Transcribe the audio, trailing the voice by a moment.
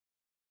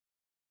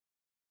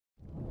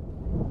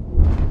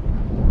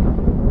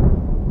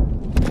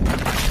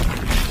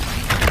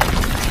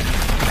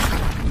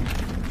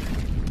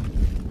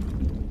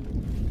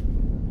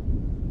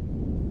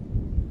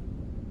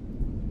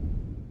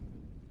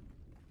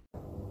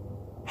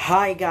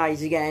Hi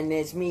guys again,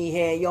 it's me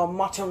here, your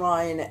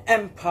Ryan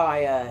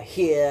Empire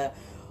here.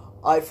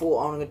 I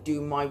thought I'm going to do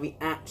my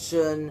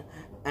reaction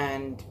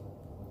and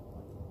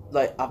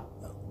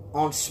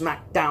on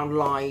SmackDown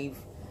Live,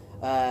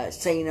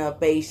 Shayna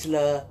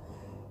Baszler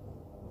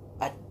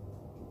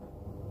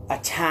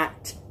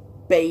attacked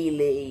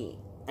Bayley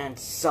and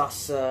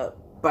Sasha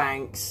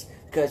Banks,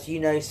 because you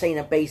know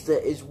Shayna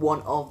Baszler is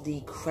one of the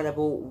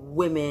credible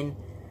women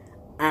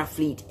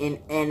athlete in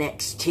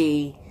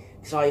NXT.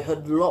 So I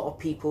heard a lot of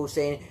people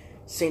saying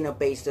Shayna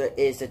Baszler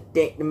is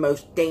the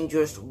most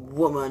dangerous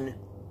woman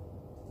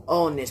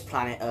on this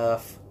planet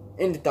Earth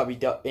in the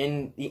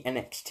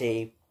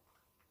NXT.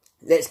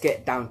 Let's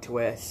get down to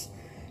it.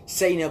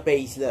 Shayna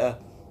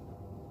Baszler.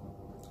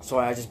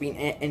 Sorry, I've just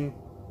been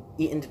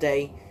eating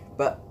today,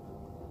 but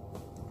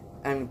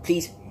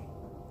please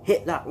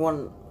hit that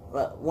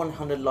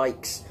 100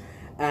 likes,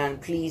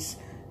 and please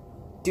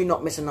do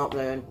not miss an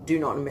upload. Do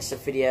not miss a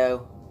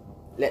video.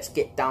 Let's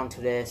get down to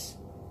this.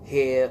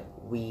 Here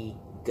we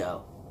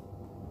go.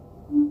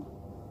 And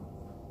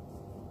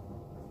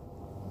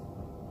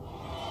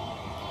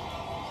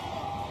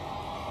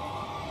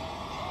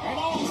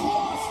all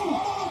cross,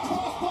 another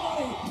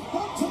crossbody,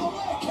 hook to the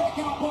leg, kick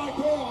out by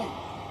Bayley.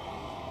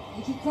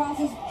 Nikki Cross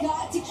has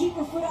got to keep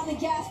her foot on the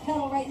gas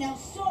pedal right now,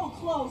 so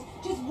close,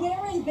 just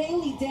wearing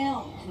Bayley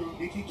down.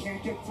 Nikki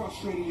can't get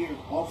frustrated here.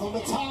 All from the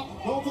top,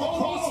 go for the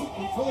cross,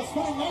 for the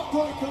spinning neck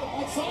breaker,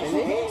 and Sasha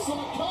Banks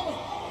saw it coming.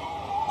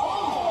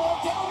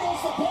 Oh, down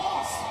goes the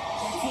boss.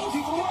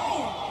 She's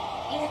flying.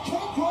 And a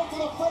kick right to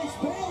the face,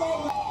 Bayley.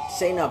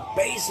 Shayna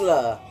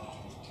Baszler.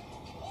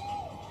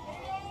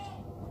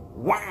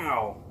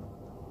 Wow.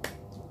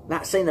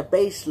 That's Shayna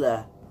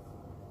Baszler.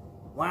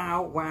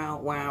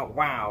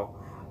 Wow.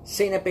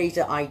 Shayna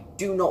Baszler, I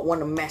do not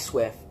want to mess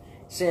with.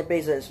 Shayna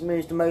Baszler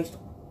is the most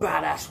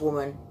badass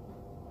woman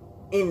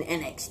in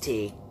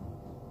NXT.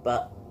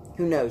 But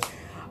who knows?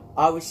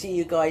 I will see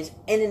you guys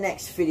in the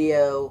next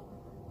video.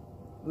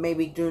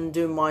 Maybe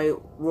do my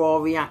Raw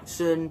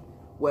reaction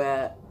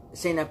where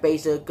Shayna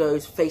Baszler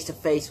goes face to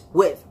face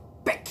with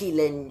Becky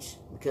Lynch,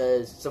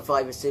 because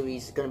Survivor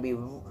Series is going to be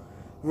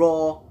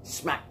Raw,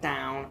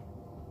 SmackDown,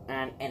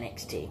 and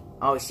NXT.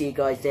 I will see you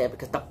guys there,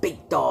 because the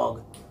big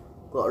dog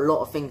got a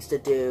lot of things to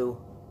do.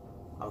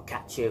 I'll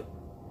catch you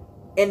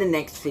in the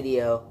next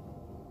video.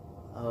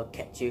 I'll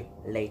catch you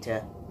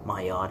later.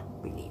 My yard,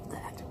 believe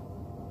that.